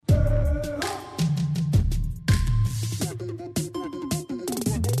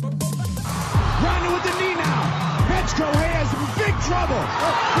trouble.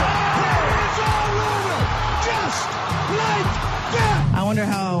 It's all over. Just like that. I wonder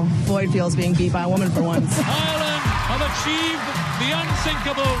how Boyd feels being beat by a woman for once. Ireland have achieved the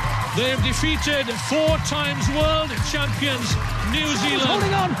unthinkable. They've defeated 4 times world champions New Zealand.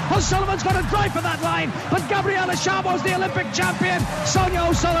 Holding on. O'Sullivan's got to drive for that line, but Gabriella Shamo's the Olympic champion. Sonia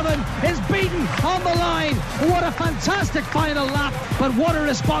O'Sullivan is beaten on the line. What a fantastic final lap, but what a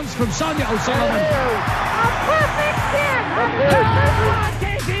response from Sonia O'Sullivan. A perfect hit.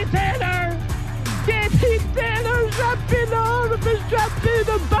 Katie Taylor. Katie Taylor, champion bound agus champion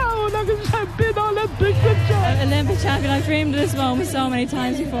Olympic champion. Olympic champion, I've dreamed of this moment so many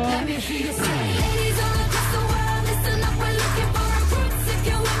times before.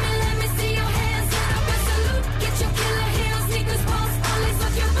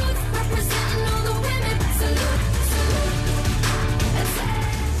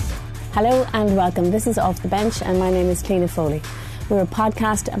 Hello and welcome. This is Off the Bench and my name is Cliona Foley. We're a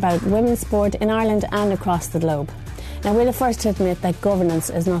podcast about women's sport in Ireland and across the globe. Now, we're the first to admit that governance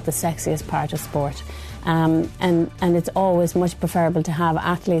is not the sexiest part of sport. And it's always much preferable to have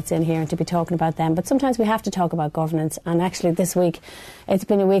athletes in here and to be talking about them. But sometimes we have to talk about governance. And actually this week, it's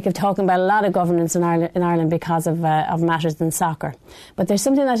been a week of talking about a lot of governance in Ireland because of matters in soccer. But there's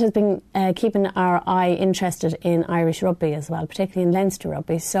something that has been keeping our eye interested in Irish rugby as well, particularly in Leinster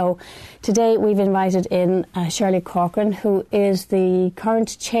rugby. So today we've invited in Shirley Corcoran, who is the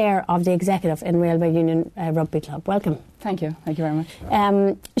current chair of the executive in Railway Union Rugby Club. Welcome. Thank you very much.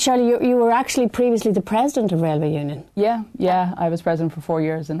 Shirley, you were actually previously the president of Railway Union. Yeah, I was president for 4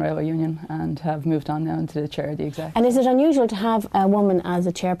 years in Railway Union and have moved on now into the chair of the exec. And is it unusual to have a woman as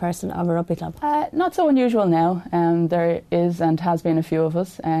a chairperson of a rugby club? Not so unusual now. There is and has been a few of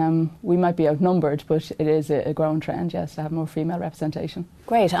us. We might be outnumbered, but it is a growing trend, yes, to have more female representation.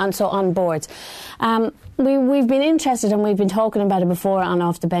 Great, and so on boards. We've been interested, and we've been talking about it before on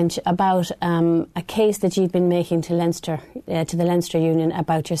Off the Bench, about a case that you've been making to Leinster, to the Leinster Union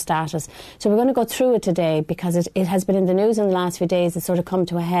about your status. So we're going to go through it today because it has been in the news in the last few days. It's sort of come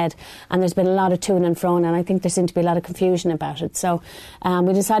to a head and there's been a lot of to and fro, and I think there seemed to be a lot of confusion about it. So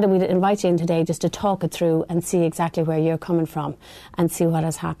we decided we'd invite you in today just to talk it through and see exactly where you're coming from and see what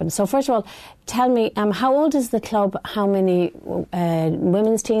has happened. So first of all, tell me, how old is the club? How many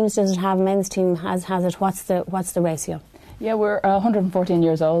women's teams does it have? Men's team has it? What's the ratio? Yeah, we're 114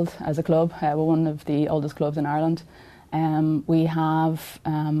 years old as a club. We're one of the oldest clubs in Ireland. We have,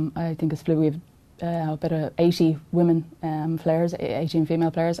 I think it's we have about 80 women players, 18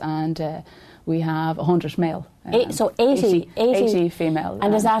 female players, and we have 100 male. So 80 female.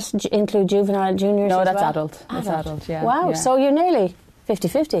 And does that include juvenile, juniors? No, as that's well? adult. That's adult, yeah. Wow, yeah. So you're nearly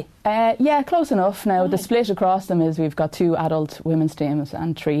 50-50. Yeah, close enough. Now, right. The split across them is we've got 2 adult women's teams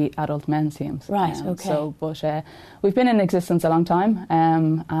and 3 adult men's teams. Right, okay. So, but we've been in existence a long time,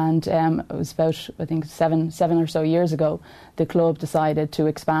 and it was about, I think, seven or so years ago, the club decided to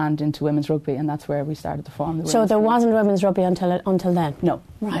expand into women's rugby, and that's where we started to form the women's So there team. wasn't women's rugby until then? No.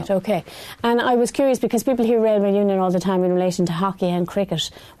 Right, no. okay. And I was curious, because people hear Railway Union all the time in relation to hockey and cricket.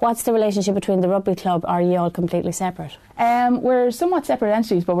 What's the relationship between the rugby club? Are you all completely separate? We're somewhat separate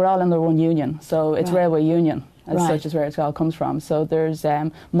entities, but we're all under one union. So it's Right. Railway Union, as Right. such is where it all comes from. So there's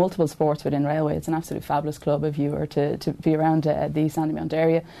multiple sports within Railway. It's an absolutely fabulous club if you were to be around the Sandymount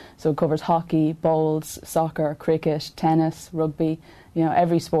area. So it covers hockey, bowls, soccer, cricket, tennis, rugby. You know,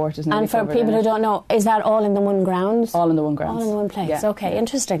 every sport is nearly And for covered people in who it. don't know, is that all in the one ground? All in the one ground. All in one place. Yeah. Okay, yeah.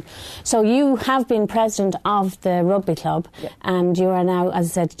 interesting. So you have been president of the rugby club, Yeah. and you are now, as I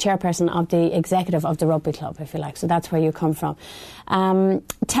said, chairperson of the executive of the rugby club, if you like. So that's where you come from.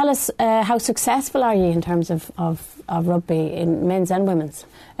 Tell us, how successful are you in terms of rugby in men's and women's?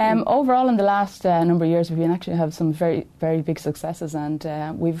 Overall, in the last number of years, we've been actually have some very, very big successes, and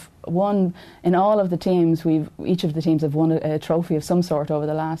we've won in all of the teams. Each of the teams have won a trophy of some sort over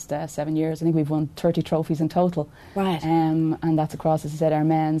the last 7 years. I think we've won 30 trophies in total. Right. And that's across, as I said, our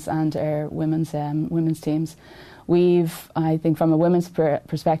men's and our women's teams. I think from a women's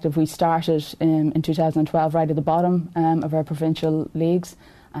perspective, we started in 2012 right at the bottom of our provincial leagues.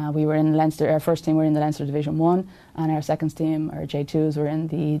 We were in Leinster. Our first team were in the Leinster Division 1, and our second team, our J2s, were in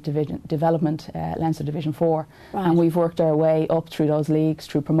the development Leinster Division 4. Right. And we've worked our way up through those leagues,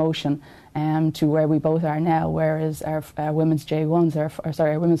 through promotion, to where we both are now, whereas our women's J1s,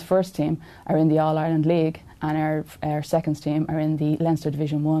 our women's first team are in the All-Ireland League, and our seconds team are in the Leinster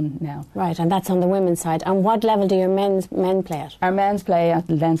Division 1 now. Right, and that's on the women's side. And what level do your men play at? Our men's play at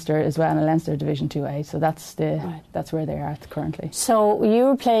Leinster as well, in Leinster Division 2A, so that's where they are at currently. So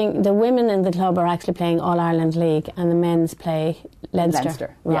you're playing, the women in the club are actually playing All-Ireland League, and the men's play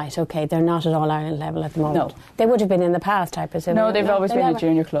Leinster. Right, yeah. Okay, they're not at All-Ireland level at the moment. No. They would have been in the past, I presume. No, they've always been a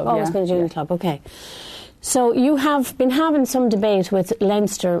junior club. Always been a junior club, okay. So you have been having some debate with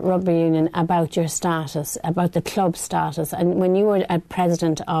Leinster Rugby Union about your status, about the club status. And when you were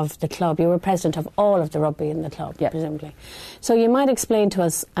president of the club, you were president of all of the rugby in the club, presumably. So you might explain to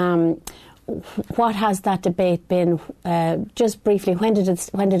us what has that debate been? Just briefly, when did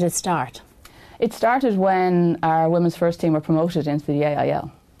it start? It started when our women's first team were promoted into the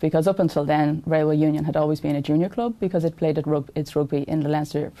AIL. Because up until then, Railway Union had always been a junior club because it played its rugby in the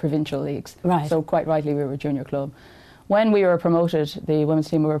Leinster provincial leagues. Right. So quite rightly, we were a junior club. When we were promoted, the women's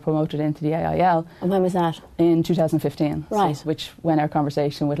team were promoted into the AIL. And when was that? In 2015. Right. So, when our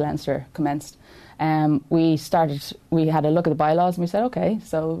conversation with Leinster commenced. We had a look at the bylaws and we said, okay,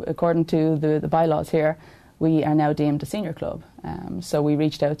 so according to the bylaws here, we are now deemed a senior club. So we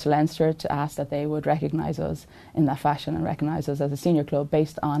reached out to Leinster to ask that they would recognise us in that fashion and recognise us as a senior club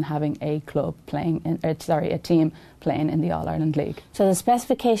based on having a team playing in the All-Ireland League. So the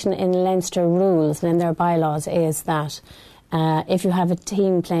specification in Leinster rules and in their bylaws is that if you have a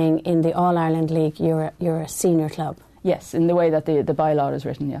team playing in the All-Ireland League, you're a senior club. Yes, in the way that the bylaw is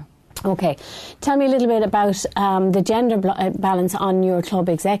written, yeah. Okay. Tell me a little bit about the gender balance on your club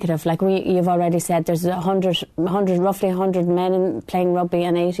executive. Like you've already said, there's roughly 100 men playing rugby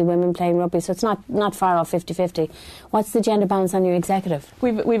and 80 women playing rugby, so it's not far off 50-50. What's the gender balance on your executive?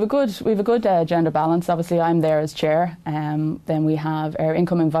 We've a good gender balance. Obviously, I'm there as chair. Then we have our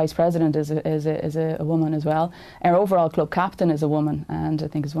incoming vice president is a woman as well. Our overall club captain is a woman, and I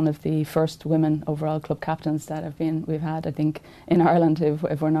think is one of the first women overall club captains that we've had. I think in Ireland,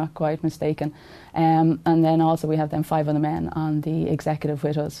 if we're not quite mistaken. And then also we have then 5 other men on the executive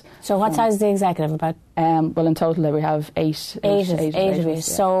with us. So what size is the executive about? Well, in total we have 8 of you. Yeah.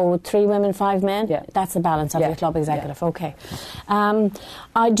 So 3 women, 5 men? Yeah. That's the balance of your club executive. Yeah. Okay.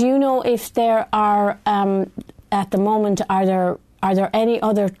 Do you know if there are, at the moment, are there any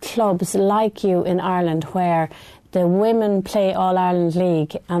other clubs like you in Ireland where the women play All-Ireland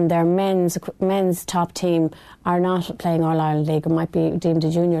League and their men's top team are not playing All-Ireland League and might be deemed a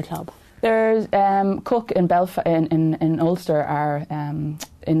junior club? There's Cook in Belfast in Ulster are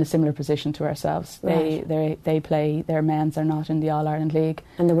in a similar position to ourselves. Right. They play, their men's are not in the All-Ireland League.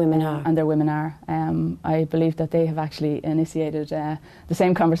 And the women are. And their women are. I believe that they have actually initiated the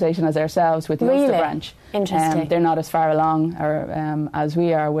same conversation as ourselves with the Ulster branch. Interesting. They're not as far along as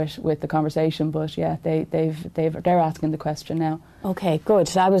we are with the conversation, but yeah, they're asking the question now. Okay, good.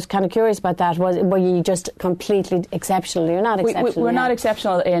 So I was kind of curious about that. Were you just completely exceptional? You're not exceptional. We're not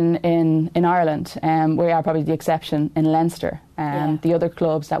exceptional in Ireland. We are probably the exception in Leinster. The other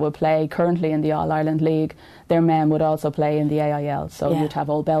clubs that would play currently in the All-Ireland League, their men would also play in the AIL. So you'd have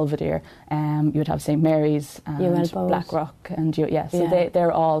Old Belvedere, you'd have St Mary's and Blackrock. So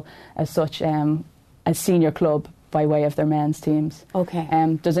they're all as such a senior club by way of their men's teams. Okay.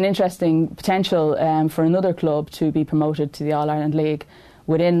 There's an interesting potential for another club to be promoted to the All-Ireland League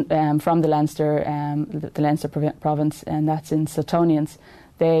from the Leinster province, and that's in Suttonians.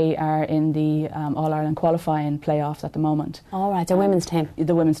 They are in the All-Ireland qualifying playoffs at the moment. All right, the women's team.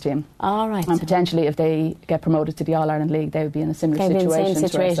 The women's team. All right. And potentially, if they get promoted to the All-Ireland League, they would be in a similar situation. They'd be in the same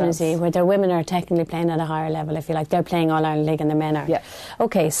situation as you, where their women are technically playing at a higher level, if you like. They're playing All-Ireland League and the men are. Yeah.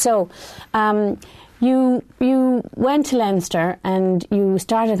 Okay, so you went to Leinster and you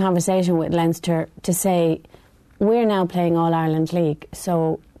started a conversation with Leinster to say, we're now playing All-Ireland League,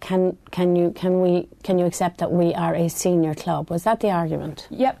 so can you accept that we are a senior club? Was that the argument?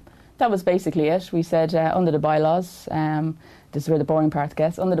 Yep, that was basically it. We said under the bylaws, this is where the boring part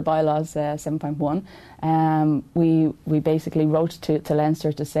gets, under the bylaws 7.1, we basically wrote to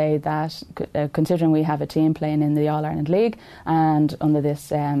Leinster to say that considering we have a team playing in the All-Ireland League and under this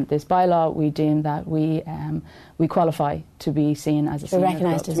bylaw, we deem that we qualify to be seen as a senior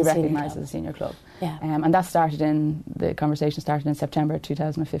club. To be recognised as a senior club. Yeah. And the conversation started in September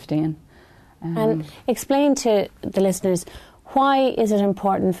 2015. And explain to the listeners, why is it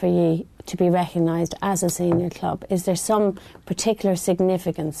important for you to be recognised as a senior club? Is there some particular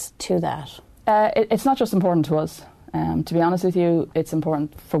significance to that? It's not just important to us. To be honest with you, it's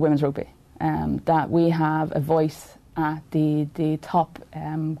important for women's rugby that we have a voice at the top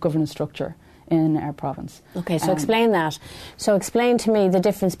governance structure in our province. Okay, so explain that. So explain to me the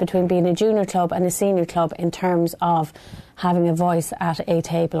difference between being a junior club and a senior club in terms of having a voice at a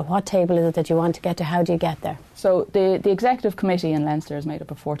table. What table is it that you want to get to? How do you get there? So the executive committee in Leinster is made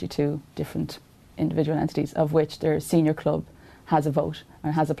up of 42 different individual entities, of which their senior club has a vote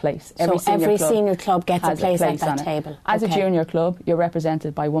and has a place. Every senior club gets a place at that table. As a junior club, you're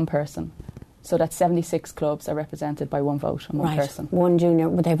represented by one person. So that's 76 clubs are represented by one vote and one person. One junior,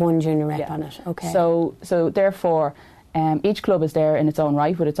 but they have one junior rep on it. Okay. So therefore, each club is there in its own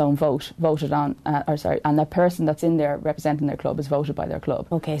right with its own voted on, and the person that's in there representing their club is voted by their club.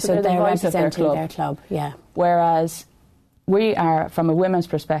 Okay, so they're representing their club, yeah. Whereas we are, from a women's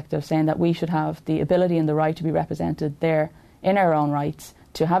perspective, saying that we should have the ability and the right to be represented there in our own rights,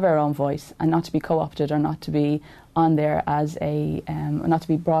 to have our own voice and not to be co-opted or not to be on there as not to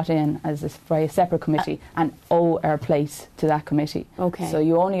be brought in as by a separate committee and owe our place to that committee. Okay. So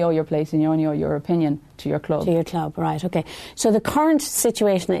you only owe your place and you only owe your opinion to your club. To your club, right, okay. So the current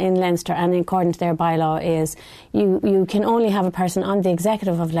situation in Leinster, and according to their bylaw, is you can only have a person on the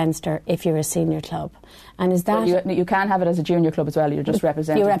executive of Leinster if you're a senior club. And is that... Well, you can have it as a junior club as well, you're just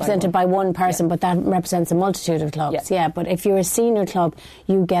represented You're represented by one person, but that represents a multitude of clubs, but if you're a senior club,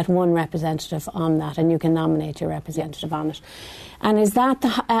 you get one representative on that and you can nominate your representative on it. And is that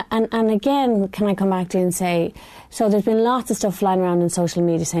and again, can I come back to you and say, so there's been lots of stuff flying around in social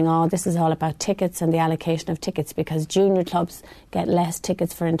media saying, oh, this is all about tickets and the allocation of tickets because junior clubs get less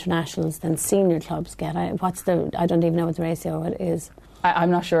tickets for internationals than senior clubs get. I don't even know what the ratio is.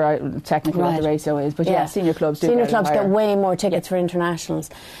 I'm not sure technically what the ratio is, but senior clubs do. Senior clubs get way more tickets for internationals,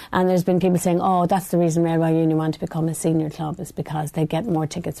 and there's been people saying, "Oh, that's the reason Railway Union want to become a senior club is because they get more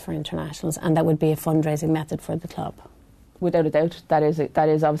tickets for internationals, and that would be a fundraising method for the club." Without a doubt, that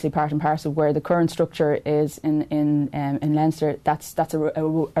is obviously part and parcel where the current structure is in Leinster. That's a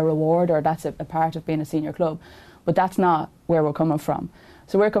reward, or that's a part of being a senior club, but that's not where we're coming from.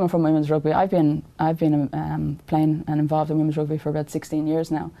 So we're coming from women's rugby. I've been playing and involved in women's rugby for about 16 years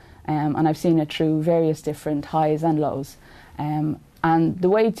now, and I've seen it through various different highs and lows. And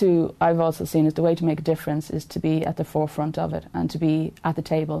I've also seen it, the way to make a difference is to be at the forefront of it and to be at the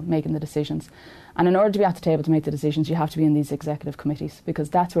table making the decisions. And in order to be at the table to make the decisions, you have to be in these executive committees because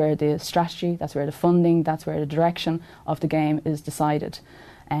that's where the strategy, that's where the funding, that's where the direction of the game is decided.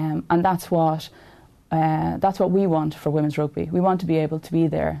 And that's what we want for women's rugby. We want to be able to be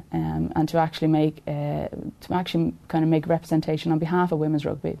there and to actually make representation on behalf of women's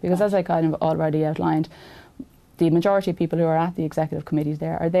rugby. Because as I kind of already outlined, the majority of people who are at the executive committees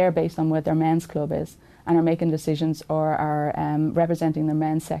there are there based on what their men's club is and are making decisions or are representing their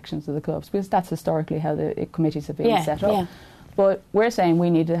men's sections of the clubs because that's historically how the committees have been set up. Yeah. But we're saying we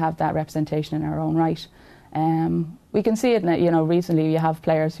need to have that representation in our own right. We can see it, recently you have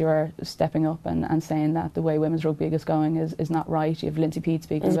players who are stepping up and saying that the way women's rugby is going is not right. You have Lindsay Peat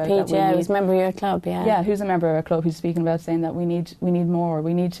speaking about that. Who's a member of your club, Yeah, who's a member of our club who's speaking about saying that we need more,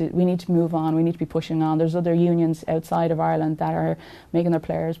 we need to move on, we need to be pushing on. There's other unions outside of Ireland that are making their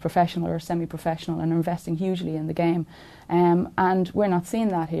players professional or semi-professional and are investing hugely in the game. And we're not seeing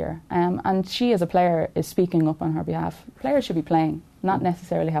that here. And she as a player is speaking up on her behalf. Players should be playing, not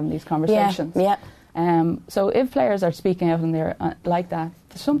necessarily having these conversations. Yeah. So if players are speaking out in there like that,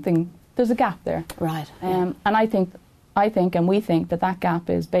 there's a gap there. Right. And I think and we think that gap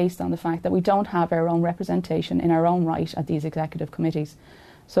is based on the fact that we don't have our own representation in our own right at these executive committees.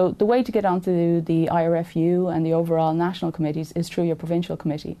 So the way to get onto the IRFU and the overall national committees is through your provincial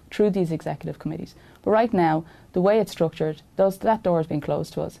committee, through these executive committees. But right now, the way it's structured, that door has been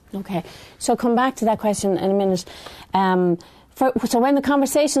closed to us. Okay. So come back to that question in a minute. So when the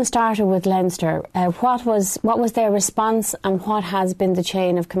conversation started with Leinster, what was their response and what has been the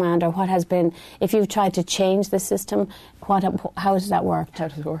chain of command, or what has been, if you've tried to change the system, how does that work? How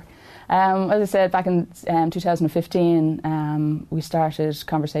does it work? As I said, back in 2015, we started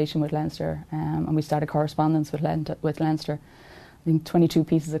conversation with Leinster and we started correspondence with Leinster. I think 22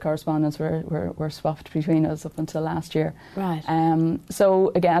 pieces of correspondence were swapped between us up until last year. Right.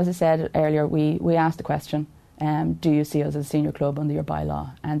 So again, as I said earlier, we asked the question, do you see us as a senior club under your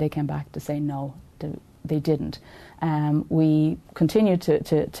bylaw? And they came back to say no, they didn't. We continued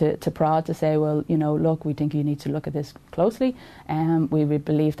to prod to say, well, look, we think you need to look at this closely. We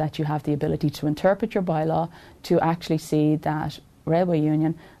believe that you have the ability to interpret your bylaw to actually see that Railway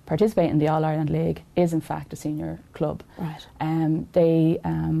Union participating in the All-Ireland League is in fact a senior club. Right. They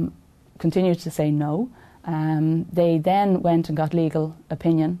continued to say no. They then went and got legal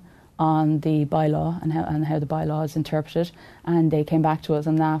opinion on the bylaw and how the bylaw is interpreted, and they came back to us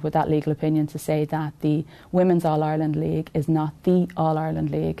on that with that legal opinion to say that the Women's All-Ireland League is not the All-Ireland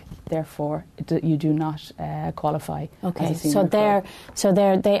League, therefore you do not qualify as a senior club. So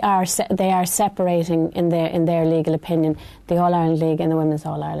they are separating in their legal opinion the All-Ireland League and the Women's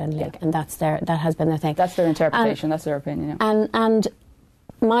All-Ireland League, and that has been their thing. That's their interpretation, that's their opinion. Yeah. And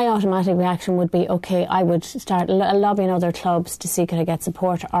my automatic reaction would be, okay, I would start lobbying other clubs to see could I get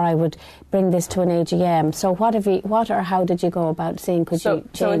support, or I would bring this to an AGM. So how did you go about seeing could you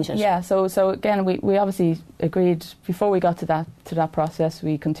change it? Yeah, so again, we obviously agreed before we got to that process.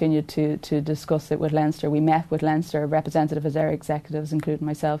 We continued to discuss it with Leinster. We met with Leinster, a representative of their executives, including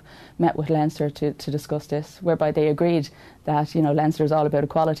myself, met with Leinster to discuss this, whereby they agreed that Leinster is all about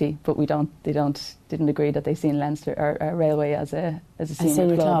equality, but didn't agree that they seen Leinster or Railway as a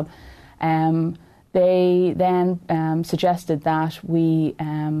senior club. They then suggested that we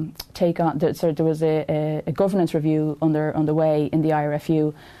take on. There was a governance review underway in the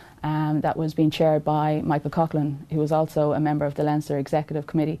IRFU that was being chaired by Michael Coughlin, who was also a member of the Leinster Executive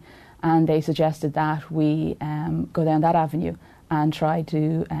Committee, and they suggested that we go down that avenue and try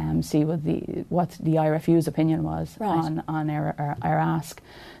to see what the IRFU's opinion was on our ask.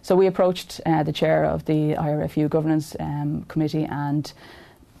 So we approached the chair of the IRFU Governance Committee and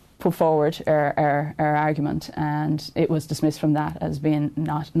put forward our argument, and it was dismissed from that as being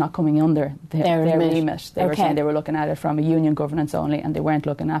not coming under their remit. They were saying they were looking at it from a union governance only, and they weren't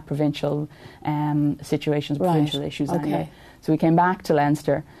looking at provincial situations, provincial issues anyway. So we came back to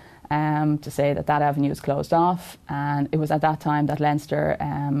Leinster to say that avenue is closed off, and it was at that time that Leinster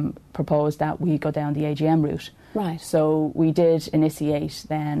proposed that we go down the AGM route. Right. So we did initiate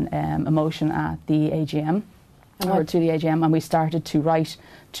then a motion at the AGM, or to the AGM, and we started to write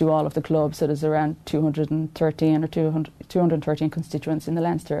to all of the clubs. So there's around 213 constituents in the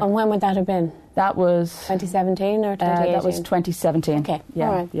Leinster. And when would that have been? That was 2017 or 2018? That was 2017. Okay, yeah,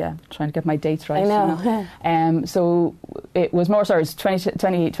 all right. Yeah, trying to get my dates right. I know. So it was more, sorry,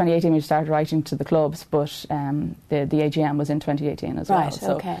 2018 we started writing to the clubs, but the AGM was in 2018 as well. Right,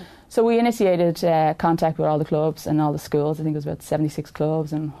 okay. So we initiated contact with all the clubs and all the schools. I think it was about 76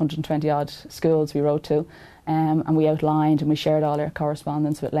 clubs and 120 odd schools we wrote to. And we outlined and we shared all our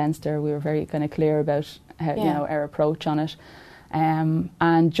correspondence with Leinster. We were very kind of clear about how, our approach on it.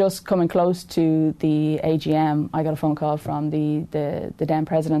 And just coming close to the AGM, I got a phone call from the then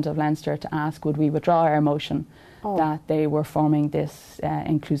president of Leinster to ask would we withdraw our motion that they were forming this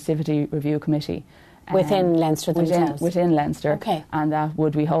inclusivity review committee. Within Leinster themselves? Within Leinster. Okay. And that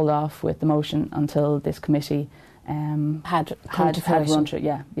would we hold off with the motion until this committee had run through.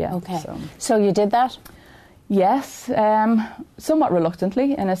 Yeah. Okay. So you did that? Yes, somewhat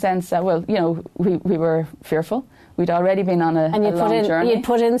reluctantly, in a sense that, we were fearful. We'd already been on a long journey. You'd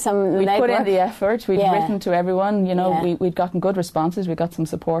put in some legwork? We'd put in the effort. We'd written to everyone. We'd gotten good responses. We got some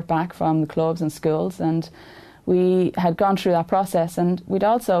support back from the clubs and schools, and we had gone through that process. And we'd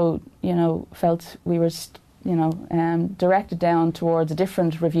also, felt we were, directed down towards a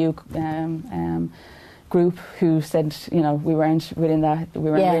different review group who said, we weren't within that. We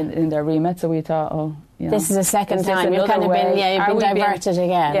weren't in their remit. So we thought, this is the second time you've kind of been diverted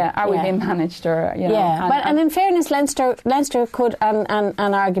again. Yeah, are we being managed or And in fairness, Leinster could and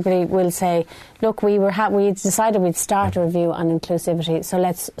arguably will say, look, we decided we'd start a review on inclusivity, so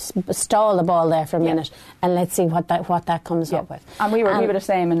let's stall the ball there for a minute and let's see what that comes up with. And we were the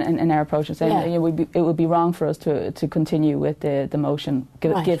same in our approach, and saying it would be wrong for us to continue with the motion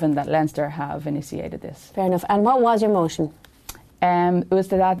given that Leinster have initiated this. Fair enough. And what was your motion? It was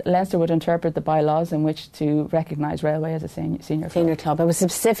that Leinster would interpret the bylaws in which to recognise Railway as a senior club. It was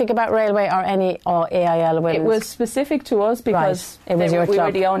specific about Railway or any AIL women's? It was specific to us because we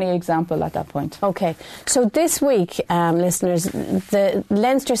were the only example at that point. Okay. So this week, listeners, the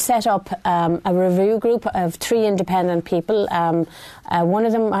Leinster set up a review group of 3 independent people. One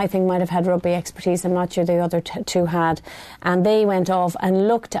of them, I think, might have had rugby expertise. I'm not sure the other 2 had. And they went off and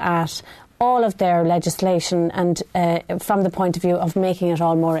looked at all of their legislation and from the point of view of making it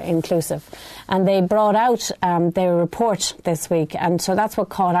all more inclusive. And they brought out their report this week, and so that's what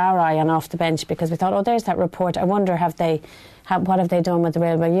caught our eye on Off the Bench, because we thought, there's that report. I wonder what have they done with the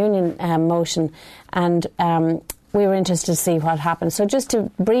Railway Union motion, and we were interested to see what happened. So just to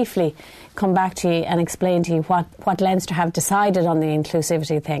briefly come back to you and explain to you what Leinster have decided on the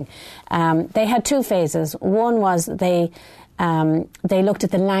inclusivity thing. They had 2 phases. One was they They looked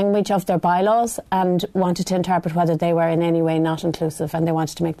at the language of their bylaws and wanted to interpret whether they were in any way not inclusive, and they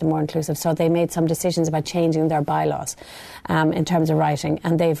wanted to make them more inclusive. So they made some decisions about changing their bylaws in terms of writing,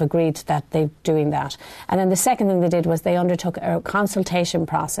 and they've agreed that they're doing that. And then the second thing they did was they undertook a consultation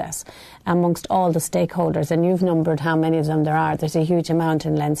process amongst all the stakeholders, and you've numbered how many of them there are. There's a huge amount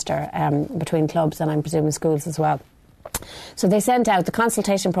in Leinster between clubs and I'm presuming schools as well. So they sent out, the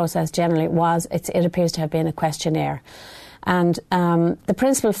consultation process generally it appears to have been a questionnaire. And the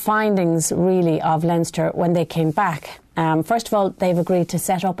principal findings really of Leinster when they came back, first of all, they've agreed to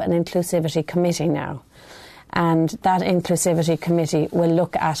set up an inclusivity committee now. And that inclusivity committee will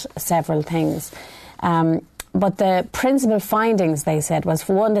look at several things. But the principal findings, they said, was,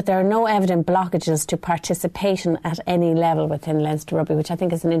 for one, that there are no evident blockages to participation at any level within Leinster Rugby, which I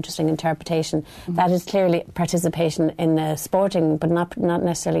think is an interesting interpretation. Mm-hmm. That is clearly participation in the sporting, but not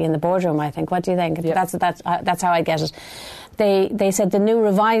necessarily in the boardroom, I think. What do you think? Yep. That's how I get it. They said the new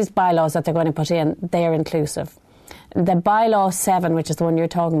revised bylaws that they're going to put in, they're inclusive. The bylaw 7, which is the one you're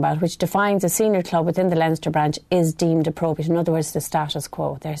talking about, which defines a senior club within the Leinster branch, is deemed appropriate. In other words, the status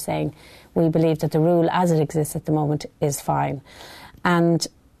quo. They're saying, we believe that the rule as it exists at the moment is fine. And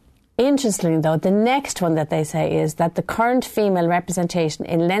interestingly, though, the next one that they say is that the current female representation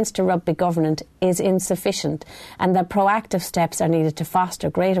in Leinster Rugby governance is insufficient, and that proactive steps are needed to foster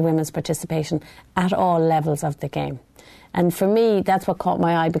greater women's participation at all levels of the game. And for me, that's what caught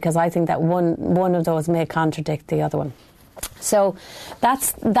my eye, because I think that one of those may contradict the other one. So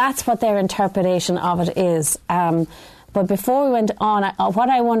that's what their interpretation of it is. But before we went on, what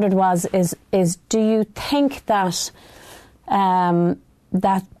I wondered is do you think that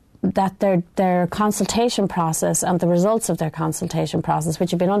their consultation process and the results of their consultation process,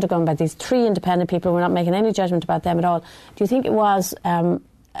 which have been undergone by these 3 independent people, we're not making any judgment about them at all, do you think it was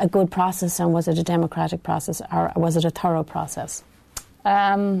a good process, and was it a democratic process, or was it a thorough process?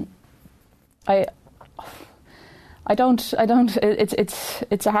 I don't.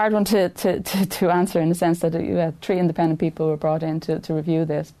 It's a hard one to answer, in the sense that you had 3 independent people were brought in to review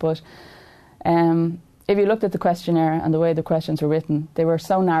this. But if you looked at the questionnaire and the way the questions were written, they were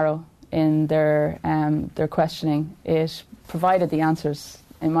so narrow in their questioning. It provided the answers,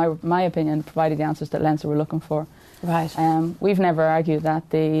 in my opinion, provided the answers that Leinster were looking for. Right. We've never argued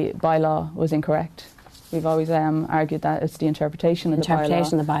that the bylaw was incorrect. We've always argued that it's the interpretation of the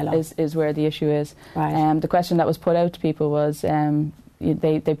bylaw is where the issue is. Right. The question that was put out to people was,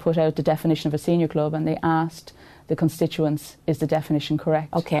 they put out the definition of a senior club, and they asked the constituents, is the definition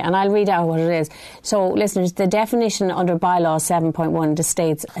correct? Okay, and I'll read out what it is. So, listeners, the definition under bylaw 7.1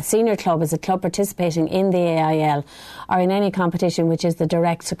 states a senior club is a club participating in the AIL or in any competition which is the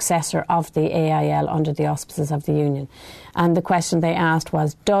direct successor of the AIL under the auspices of the Union. And the question they asked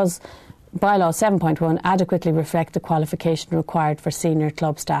was, does bylaw 7.1 adequately reflect the qualification required for senior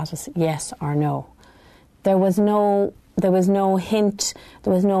club status, yes or no? There was no hint,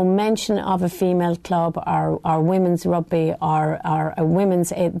 there was no mention of a female club or women's rugby or the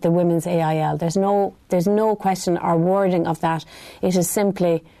women's AIL. There's no question or wording of that. It is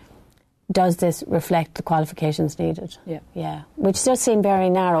simply, does this reflect the qualifications needed? Yeah. Which does seem very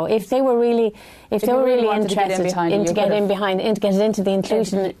narrow. If they were really interested to get into the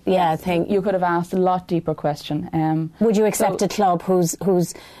inclusion thing, you could have asked a lot deeper question. Would you accept a club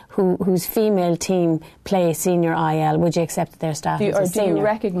whose female team play senior IL? Would you accept their status as senior? Do you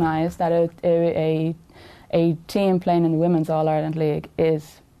recognise that a team playing in the Women's All-Ireland League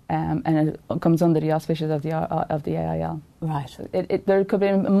is and it comes under the auspices of the AIL? Right. There could be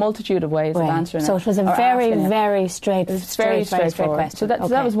a multitude of ways of answering it. So it was a very straightforward question. So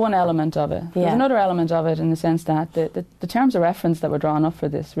that was one element of it. There's another element of it, in the sense that the terms of reference that were drawn up for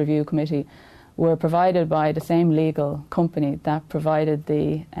this review committee were provided by the same legal company that provided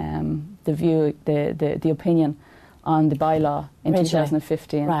the opinion on the bylaw in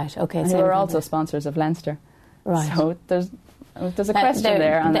 2015. Right. Okay. And they were also sponsors of Leinster. Right. So there's a question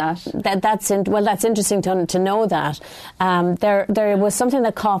there on that. That's interesting to know that. There was something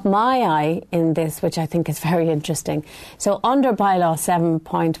that caught my eye in this, which I think is very interesting. So under bylaw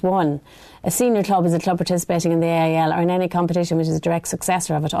 7.1, a senior club is a club participating in the AIL or in any competition which is a direct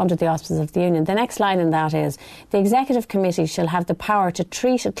successor of it under the auspices of the Union. The next line in that is, the Executive Committee shall have the power to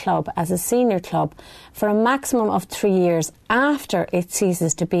treat a club as a senior club for a maximum of 3 years after it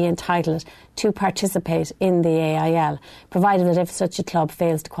ceases to be entitled to participate in the AIL, provided that if such a club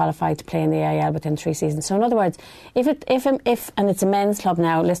fails to qualify to play in the AIL within 3 seasons. So in other words, if and it's a men's club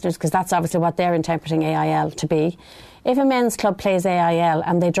now, listeners, because that's obviously what they're interpreting AIL to be, if a men's club plays AIL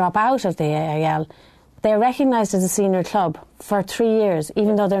and they drop out of the AIL, they're recognised as a senior club for 3 years,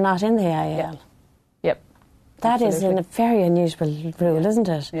 even though they're not in the AIL. Yep. That is a very unusual rule, isn't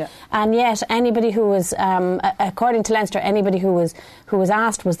it? Yeah. And yet, anybody who was, according to Leinster, anybody who was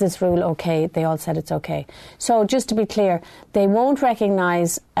asked, was this rule okay? They all said it's okay. So, just to be clear, they won't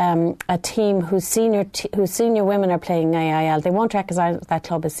recognise a team whose senior women are playing AIL. They won't recognise that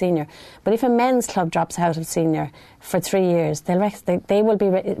club as senior. But if a men's club drops out of senior for 3 years, they will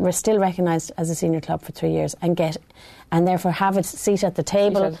be still recognised as a senior club for 3 years and therefore have a seat at the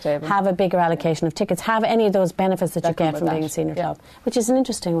table, have a bigger allocation of tickets, have any of those benefits that you get from being a senior club, which is an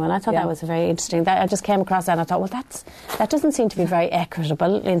interesting one. I thought that was very interesting. I just came across that and I thought, well, that doesn't seem to be very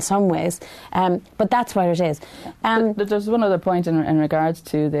equitable in some ways, but that's what it is. There's one other point in regards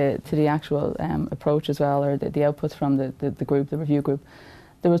to the actual approach as well, or the outputs from the group, the review group.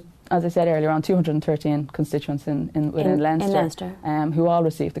 There was, as I said earlier, around 213 constituents within Leinster who all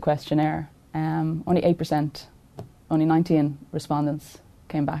received the questionnaire. Only 8%. Only 19 respondents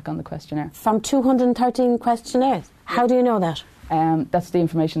came back on the questionnaire. From 213 questionnaires? How do you know that? That's the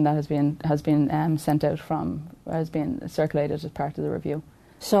information that has been sent out has been circulated as part of the review.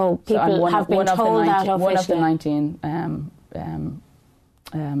 So people have been told that officially? One of the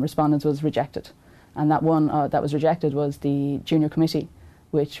 19 respondents was rejected. And that one that was rejected was the junior committee,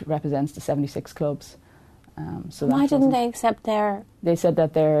 which represents the 76 clubs. So why didn't they accept their... They said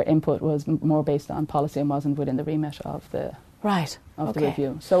that their input was more based on policy and wasn't within the remit of the the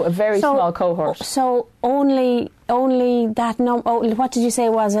review. So a very small cohort. So only that number... what did you say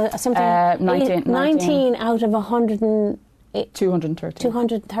was something? 19 out of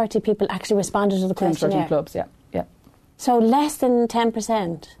 230 people actually responded to the questionnaire. 230 clubs, yeah. So less than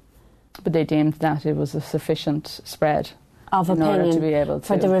 10%. But they deemed that it was a sufficient spread of opinion to be able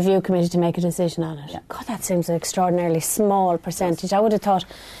for the review committee to make a decision on it. Yeah. God, that seems an extraordinarily small percentage. I would have thought,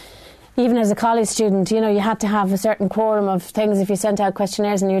 even as a college student, you had to have a certain quorum of things. If you sent out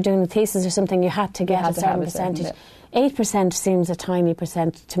questionnaires and you were doing a thesis or something, you had to get a certain percentage. 8% seems a tiny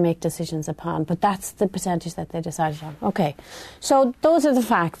percent to make decisions upon, but that's the percentage that they decided on. Okay, so those are the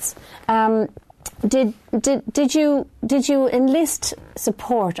facts. Did you enlist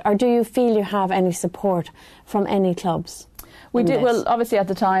support, or do you feel you have any support from any clubs? We did. Well, obviously, at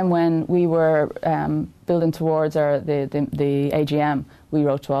the time when we were building towards the AGM, we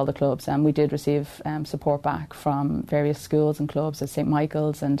wrote to all the clubs, and we did receive support back from various schools and clubs, as St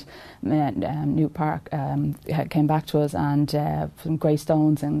Michael's and New Park came back to us, and from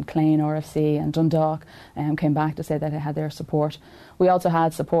Greystones and Cliona RFC and Dundalk came back to say that they had their support. We also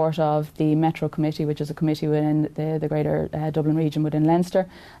had support of the Metro Committee, which is a committee within the Greater Dublin region within Leinster,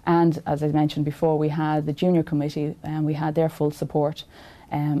 and as I mentioned before, we had the Junior Committee, and we had their full support.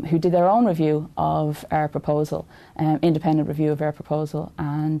 Who did their own review of our proposal, independent review of our proposal,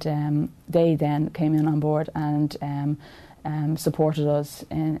 and they then came in on board and supported us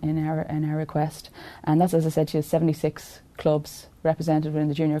in our request. And that's, as I said to you, 76 clubs represented within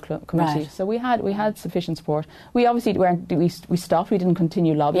the junior committee. Right. So we had sufficient support. We obviously we stopped. We didn't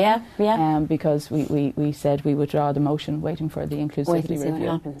continue lobbying. Because we said we would draw the motion, waiting for the inclusivity review.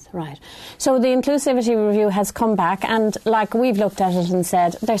 What happens. Right. So the inclusivity review has come back, and we've looked at it and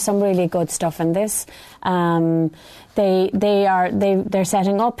said there's some really good stuff in this. They're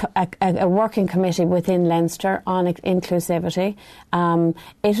setting up a working committee within Leinster on inclusivity.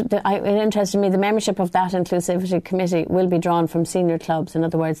 It interested me, the membership of that inclusivity committee will be drawn from senior clubs. In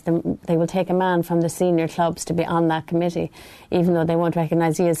other words, they will take a man from the senior clubs to be on that committee, even though they won't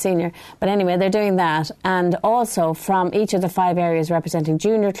recognise he as senior. But anyway, they're doing that. And also from each of the 5 areas representing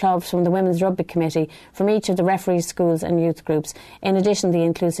junior clubs, from the Women's Rugby Committee, from each of the referee schools and youth groups. In addition, the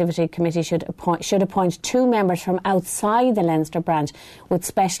inclusivity committee should appoint 2 members from outside the Leinster branch with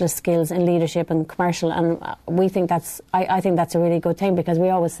specialist skills in leadership and commercial. And we think I think that's a really good thing, because we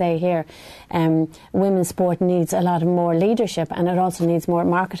always say here women's sport needs a lot more leadership, and it also needs more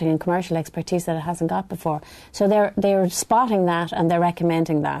marketing and commercial expertise that it hasn't got before. So they're spotting that, and they're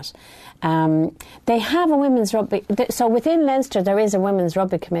recommending that. They have a women's rugby. So within Leinster there is a women's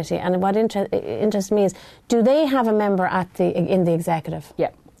rugby committee, and what interests me is, do they have a member in the executive?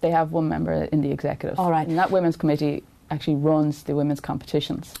 Yeah, they have one member in the executive. All right. And that women's committee actually runs the women's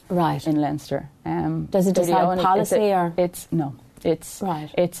competitions in Leinster. Does it decide policy or? It's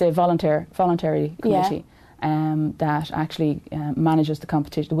a voluntary committee. That actually manages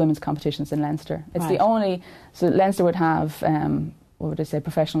the women's competitions in Leinster. It's the only. So Leinster would have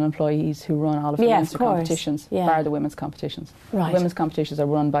professional employees who run all of the Leinster competitions, bar the women's competitions. Right. The women's competitions are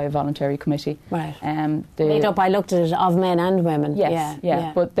run by a voluntary committee. Right. Made up, I looked at it, of men and women.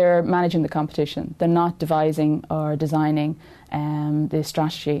 Yes, but they're managing the competition. They're not devising or designing the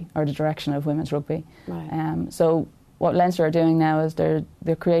strategy or the direction of women's rugby. Right. So what Leinster are doing now is they're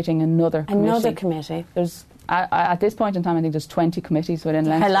creating another committee. Another committee. There's At this point in time, I think there's 20 committees within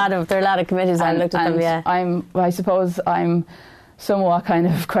Leinster. There are a lot of committees. I looked at them. Yeah. I suppose I'm somewhat kind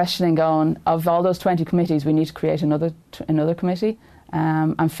of questioning, going, of all those 20 committees, we need to create another committee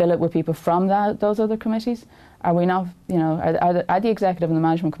and fill it with people from those other committees. Are we not, are the executive and the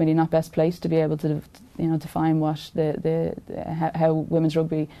management committee not best placed to be able to, define what how women's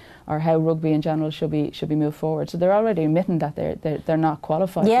rugby or how rugby in general should be moved forward? So they're already admitting that they're not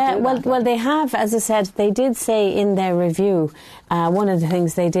qualified. Yeah, to do that. Well, they have, as I said, they did say in their review, one of the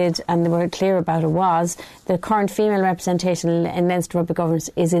things they did, and they were clear about it, was the current female representation in Leinster rugby governance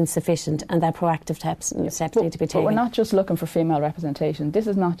is insufficient, and that proactive steps need to be taken. But we're not just looking for female representation. This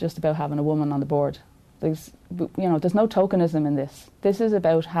is not just about having a woman on the board. There's no tokenism in this. This is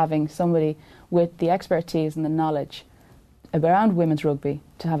about having somebody with the expertise and the knowledge around women's rugby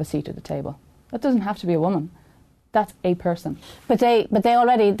to have a seat at the table. That doesn't have to be a woman. That's a person. But they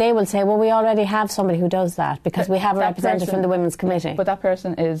will say, well, we already have somebody who does that because we have a representative from the women's committee. But that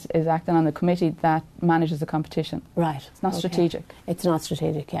person is acting on the committee that manages the competition. Right. It's not strategic. It's not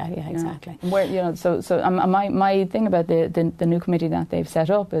strategic. Yeah, exactly. My thing about the new committee that they've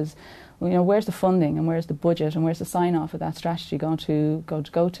set up is, where's the funding and where's the budget and where's the sign-off of that strategy going to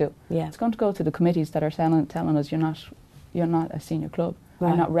go to? Yeah. It's going to go to the committees that are telling us you're not a senior club. Right.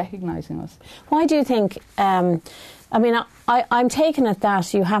 You're not recognising us. Why do you think... I'm taking it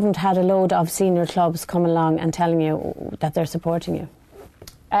that you haven't had a load of senior clubs come along and telling you that they're supporting you.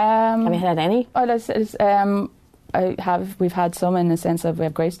 Have you had any? We've had some in the sense of we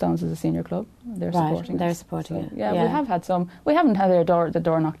have Greystones as a senior club. They're supporting us. It. Yeah, we have had some. We haven't had the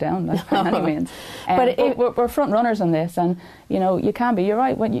door knocked down by any means. But we're front runners on this, and you can be. You're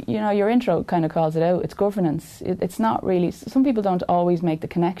right when your intro kind of calls it out. It's governance. It's not really. Some people don't always make the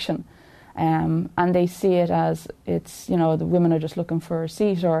connection, and they see it as it's the women are just looking for a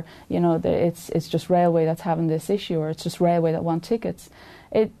seat, or it's just railway that's having this issue, or it's just railway that want tickets.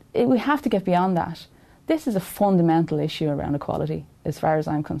 We have to get beyond that. This is a fundamental issue around equality, as far as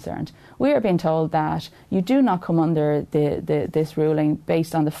I'm concerned. We are being told that you do not come under this ruling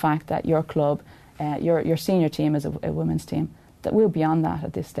based on the fact that your club, your senior team is a women's team. That we're beyond that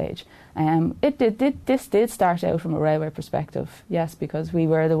at this stage. This did start out from a railway perspective, yes, because we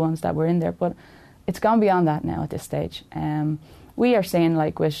were the ones that were in there, but it's gone beyond that now at this stage. We are saying,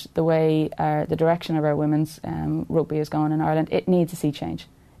 like, with the way the direction of our women's rugby is going in Ireland, it needs a sea change.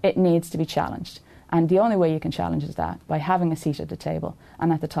 It needs to be challenged. And the only way you can challenge is that by having a seat at the table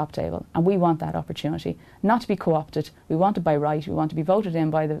and at the top table. And we want that opportunity, not to be co-opted. We want it by right. We want to be voted in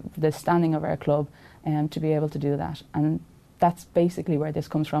by the standing of our club to be able to do that. And that's basically where this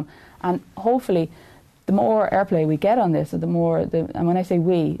comes from. And hopefully, the more airplay we get on this, and and when I say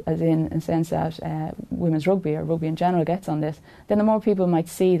we, as in the sense that women's rugby or rugby in general gets on this, then the more people might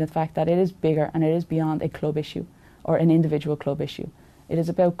see the fact that it is bigger and it is beyond a club issue or an individual club issue. It is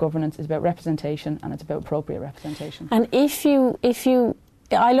about governance, it's about representation, and it's about appropriate representation. And if you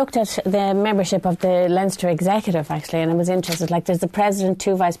I looked at the membership of the Leinster Executive, actually, and I was interested. Like, there's the President,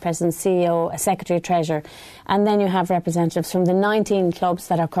 2 Vice Presidents, CEO, a Secretary, Treasurer, and then you have representatives from the 19 clubs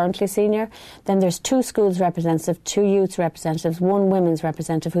that are currently senior. Then there's 2 schools representatives, 2 youth representatives, 1 women's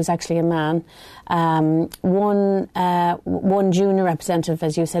representative who's actually a man, one junior representative,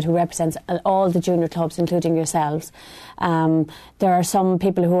 as you said, who represents all the junior clubs, including yourselves. There are some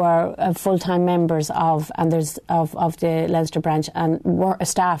people who are full-time members of the Leinster branch and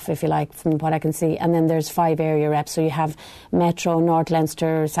staff, if you like, from what I can see. And then there's 5 area reps. So you have Metro, North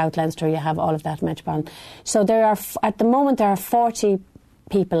Leinster, South Leinster. You have all of that metropolitan. So at the moment there are 40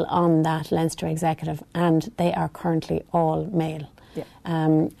 people on that Leinster Executive, and they are currently all male. Yeah.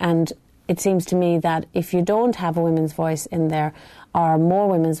 And it seems to me that if you don't have a women's voice in there, or more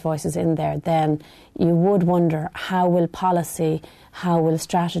women's voices in there, then you would wonder how will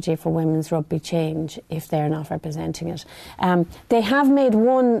strategy for women's rugby change if they're not representing it. They have made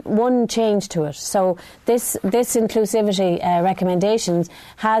one change to it. So this inclusivity recommendations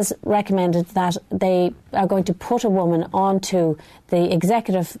has recommended that they are going to put a woman onto the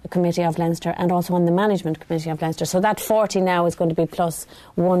Executive Committee of Leinster and also on the Management Committee of Leinster. So that 40 now is going to be plus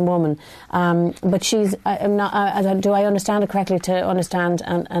 1 woman. But she's, do I understand it correctly to understand,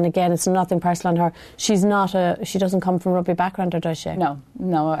 and again, it's nothing personal on her, she doesn't come from a rugby background, or does she? No.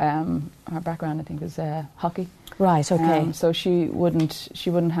 background, I think, is hockey. Right. Okay. So she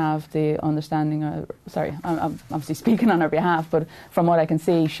wouldn't have the understanding. I'm obviously speaking on her behalf, but from what I can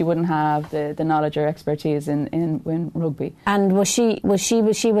see, she wouldn't have the knowledge or expertise in rugby. And was she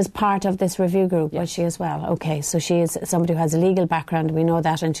part of this review group? Yes. Was she as well? Okay. So she is somebody who has a legal background. We know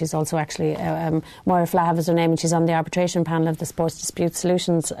that, and she's also actually Moira Flahav is her name, and she's on the arbitration panel of the Sports Dispute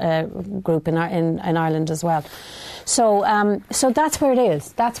Solutions group in Ireland as well. So that's where it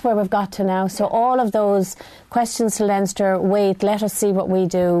is. That's where we've got to now. So all of those questions to Leinster, wait, let us see what we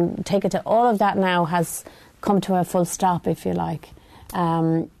do, take it to, all of that now has come to a full stop, if you like.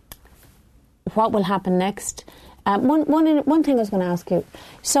 What will happen next? One thing I was going to ask you.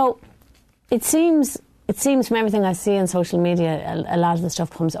 So it seems from everything I see on social media, a lot of the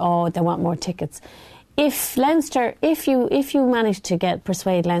stuff comes, they want more tickets. If Leinster, if you manage to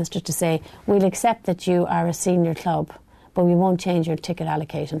persuade Leinster to say, we'll accept that you are a senior club, but we won't change your ticket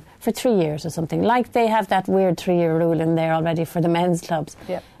allocation for 3 years or something, like they have that weird 3-year rule in there already for the men's clubs.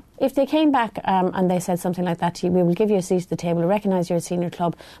 Yep. If they came back and they said something like that to you, we will give you a seat at the table, recognise you're a senior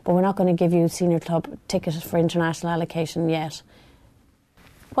club, but we're not going to give you a senior club ticket for international allocation yet.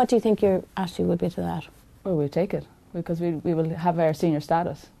 What do you think your attitude would be to that? Well, we'll take it, because we will have our senior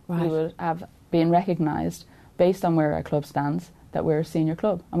status. Right. We will have been recognised based on where our club stands that we're a senior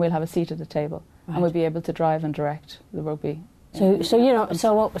club, and we'll have a seat at the table. Right. And we'll be able to drive and direct the rugby. So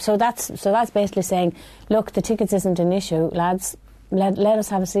that's basically saying, look, the tickets isn't an issue, lads. Let us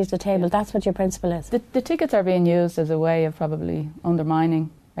have a seat at the table. Yeah. That's what your principle is. The tickets are being used as a way of probably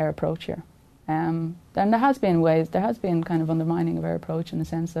undermining our approach here. And there has been kind of undermining of our approach in the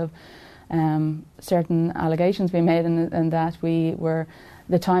sense of certain allegations being made, and that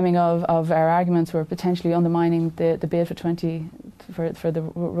the timing of our arguments were potentially undermining the bid for the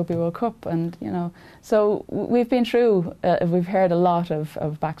Rugby World Cup, and so we've been through. We've heard a lot of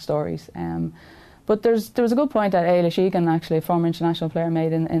backstories, but there was a good point that AIL Rugby, actually a former international player,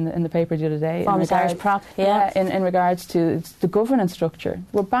 made in the paper the other day. Former Irish prop, yeah. In regards to the governance structure,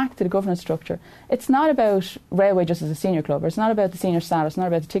 we're back to the governance structure. It's not about Railway just as a senior club, or it's not about the senior status, it's not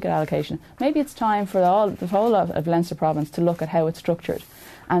about the ticket allocation. Maybe it's time for the whole of Leinster Province to look at how it's structured.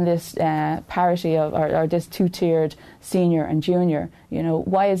 And this parity or this two-tiered senior and junior,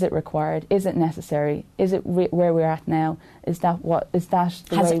 why is it required? Is it necessary? Is it where we're at now? Is that the way?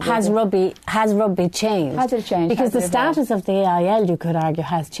 Has rugby changed? Has it changed? Because the status of the AIL, you could argue,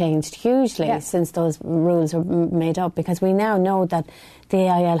 has changed hugely since those rules were made up. Because we now know that the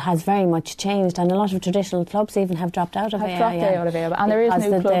AIL has very much changed, and a lot of traditional clubs even have dropped out of AIL. And there is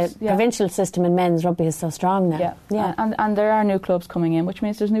new clubs. The provincial system in men's rugby is so strong now. Yeah. And there are new clubs coming in, which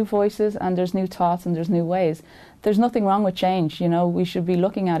means there's new voices and there's new thoughts and there's new ways. There's nothing wrong with change, we should be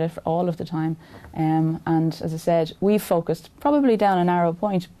looking at it all of the time. And as I said, we've focused probably down a narrow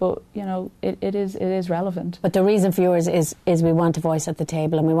point, but it is relevant. But the reason for yours is we want a voice at the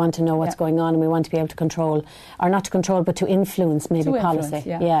table, and we want to know what's going on, and we want to be able to control, or not to control, but to influence policy.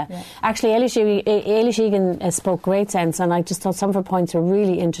 Yeah. Actually, Ailey Sheegan spoke great sense, and I just thought some of her points were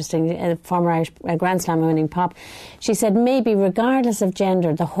really interesting. Former Irish Grand Slam winning pop, she said maybe regardless of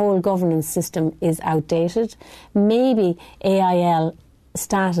gender, the whole governance system is outdated. Maybe AIL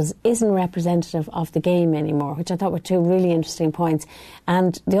status isn't representative of the game anymore, which I thought were two really interesting points.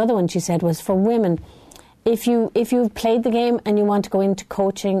 And the other one she said was, for women, if you've played the game and you want to go into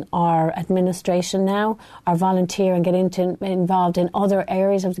coaching or administration now, or volunteer and get involved in other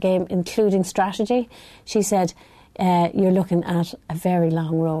areas of the game, including strategy, she said, you're looking at a very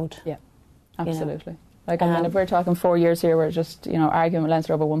long road. Yeah, absolutely. If we're talking 4 years here, we're just arguing with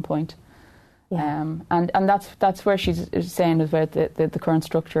Leinster over 1 point. Yeah. And that's where she's saying about the current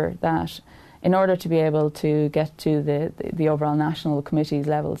structure, that in order to be able to get to the overall national committees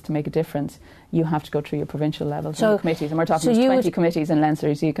levels to make a difference, you have to go through your provincial levels committees, and we're talking 20 committees in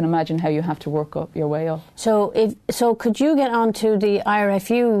Leinster, so you can imagine how you have to work up your way up. So could you get onto the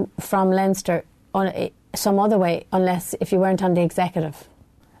IRFU from Leinster some other way, if you weren't on the executive?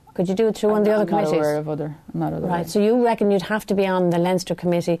 Could you do it through one of the other committees? I'm not aware. Right, so you reckon you'd have to be on the Leinster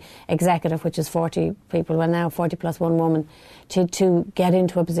Committee Executive, which is 40 people, well now 40 plus one woman, to get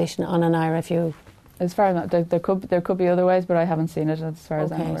into a position on an IRFU? As far as there could be other ways, but I haven't seen it as far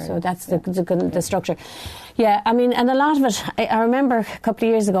as I'm aware. Okay, so that's the structure. Yeah, I mean, and a lot of it, I remember a couple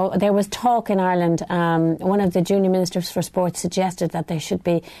of years ago, there was talk in Ireland, one of the junior ministers for sport suggested that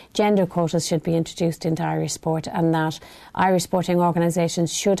gender quotas should be introduced into Irish sport, and that Irish sporting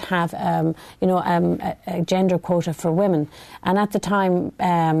organisations should have, a gender quota for women. And at the time,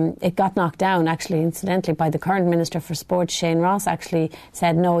 it got knocked down, actually, incidentally, by the current Minister for Sport, Shane Ross, actually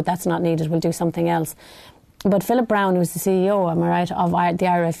said, no, that's not needed, we'll do something else. But Philip Brown, who's the CEO, am I right, of the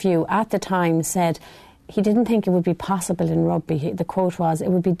RFU, at the time said he didn't think it would be possible in rugby. The quote was, "It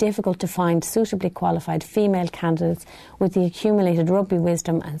would be difficult to find suitably qualified female candidates with the accumulated rugby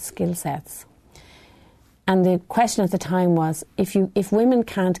wisdom and skill sets." And the question at the time was, if women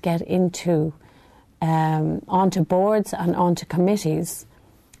can't get into onto boards and onto committees,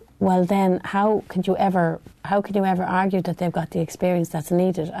 well then how can you ever argue that they've got the experience that's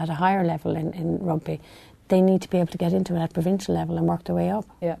needed at a higher level in rugby? They need to be able to get into it at provincial level and work their way up.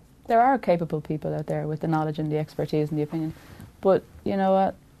 Yeah. There are capable people out there with the knowledge and the expertise and the opinion, but you know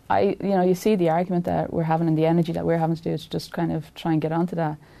what? You see the argument that we're having and the energy that we're having to do is just kind of try and get onto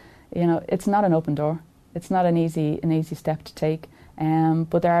that. You know, it's not an open door. It's not an easy step to take.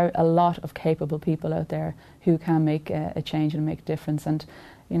 But there are a lot of capable people out there who can make a change and make a difference. And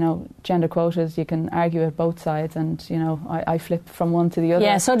you know, gender quotas, you can argue at both sides, and you know, I flip from one to the other.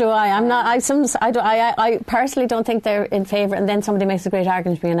 Yeah, so do I. I personally don't think they're in favour, and then somebody makes a great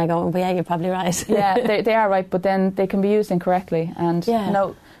argument to me, and I go, "Well, yeah, you're probably right." Yeah, they are right, but then they can be used incorrectly. And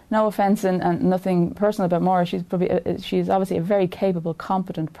no offence and nothing personal about Maura. She's obviously a very capable,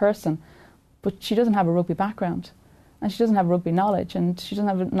 competent person, but she doesn't have a rugby background, and she doesn't have rugby knowledge, and she doesn't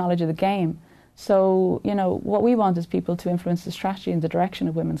have knowledge of the game. So, you know, what we want is people to influence the strategy and the direction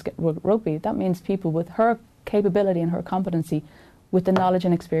of women's rugby. That means people with her capability and her competency with the knowledge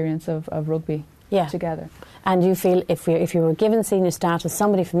and experience of rugby together. And you feel if you were given senior status,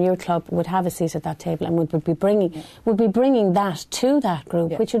 somebody from your club would have a seat at that table and would be bringing that to that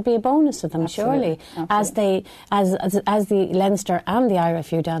group, which would be a bonus to them. Absolutely. Surely, absolutely. as the Leinster and the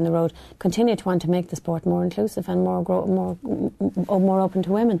IRFU down the road continue to want to make the sport more inclusive and more open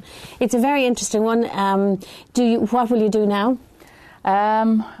to women. It's a very interesting one. What will you do now?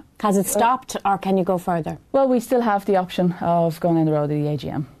 Has it stopped, or can you go further? Well, we still have the option of going on the road to the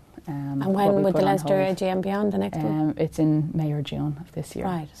AGM. And when would the Leinster AGM be on, the next one? It's in May or June of this year.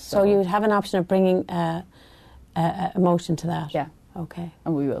 Right. So you'd have an option of bringing a motion to that? Yeah. Okay.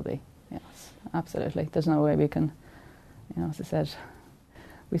 And we will be. Yes, absolutely. There's no way we can, you know, as I said,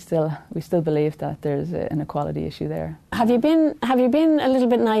 we still believe that there's an equality issue there. Have you been a little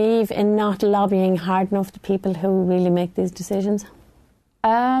bit naive in not lobbying hard enough to people who really make these decisions?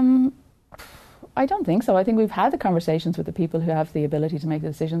 I don't think so. I think we've had the conversations with the people who have the ability to make the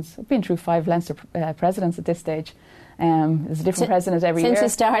decisions. I've been through 5 Leinster presidents at this stage. There's a different president every year.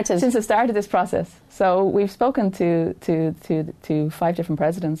 Since it started this process. So we've spoken to 5 different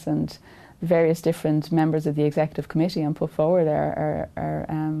presidents and various different members of the executive committee and put forward our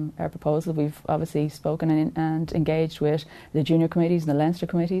proposal. We've obviously spoken and engaged with the junior committees and the Leinster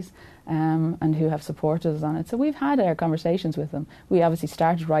committees, and who have supported us on it. So we've had our conversations with them. We obviously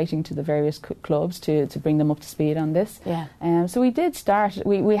started writing to the various clubs to bring them up to speed on this. Yeah. So we did start.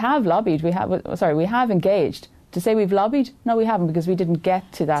 We have lobbied. We have engaged. To say we've lobbied, no, we haven't, because we didn't get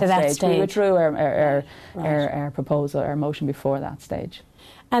to that stage. We withdrew our proposal, our motion before that stage.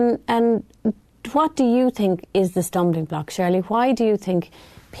 And what do you think is the stumbling block, Shirley? Why do you think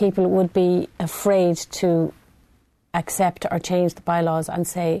people would be afraid to accept or change the bylaws and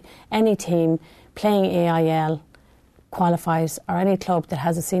say any team playing AIL qualifies, or any club that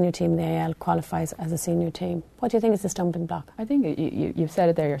has a senior team in the AIL qualifies as a senior team? What do you think is the stumbling block? I think you've said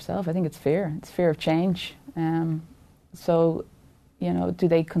it there yourself. I think it's fear. It's fear of change. So, you know, do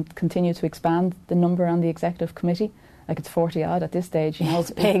they continue to expand the number on the executive committee? Like, it's 40 odd at this stage. You know,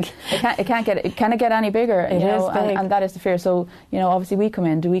 it's big. It can't get any bigger. It is big. And that is the fear. So, you know, obviously we come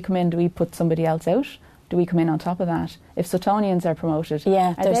in. Do we put somebody else out? Do we come in on top of that? If Sutonians are promoted,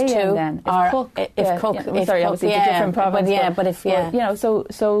 there's they 2. Then? If Cook, it's a different province. But you know,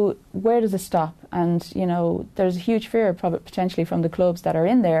 so where does it stop? And you know, there's a huge fear, potentially from the clubs that are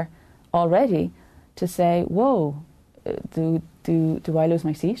in there already, to say, "Whoa, do I lose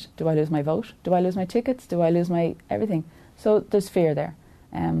my seat? Do I lose my vote? Do I lose my tickets? Do I lose my everything?" So there's fear there.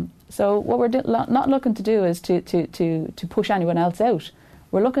 So what we're not looking to do is to push anyone else out.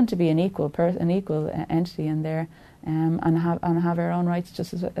 We're looking to be an equal entity in there, and have our own rights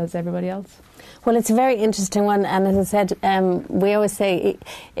just as everybody else. Well, it's a very interesting one, and as I said, we always say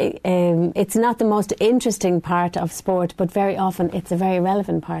it's not the most interesting part of sport, but very often it's a very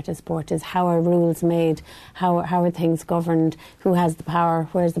relevant part of sport. Is how are rules made, how are things governed, who has the power,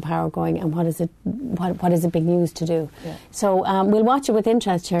 where's the power going, and what is it being used to do? Yeah. So we'll watch it with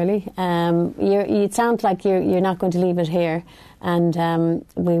interest, Shirley. It sounds like you're not going to leave it here. And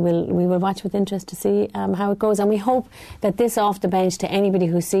we will watch with interest to see how it goes. And we hope that this off the bench, to anybody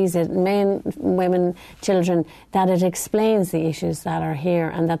who sees it, men, women, children, that it explains the issues that are here,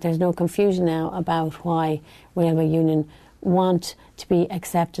 and that there's no confusion now about why Railway Union want to be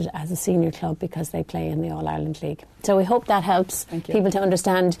accepted as a senior club because they play in the All-Ireland League. So we hope that helps people to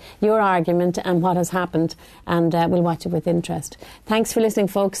understand your argument and what has happened, and we'll watch it with interest. Thanks for listening,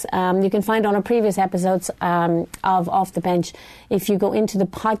 folks. You can find all our previous episodes of Off the Bench. If you go into the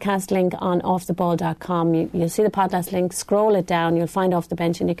podcast link on offtheball.com, you'll see the podcast link, scroll it down, you'll find Off the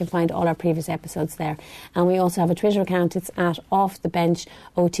Bench, and you can find all our previous episodes there. And we also have a Twitter account. It's at Off the Bench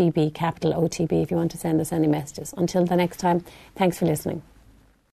OTB, capital OTB, if you want to send us any messages. Until the next time, thanks for listening.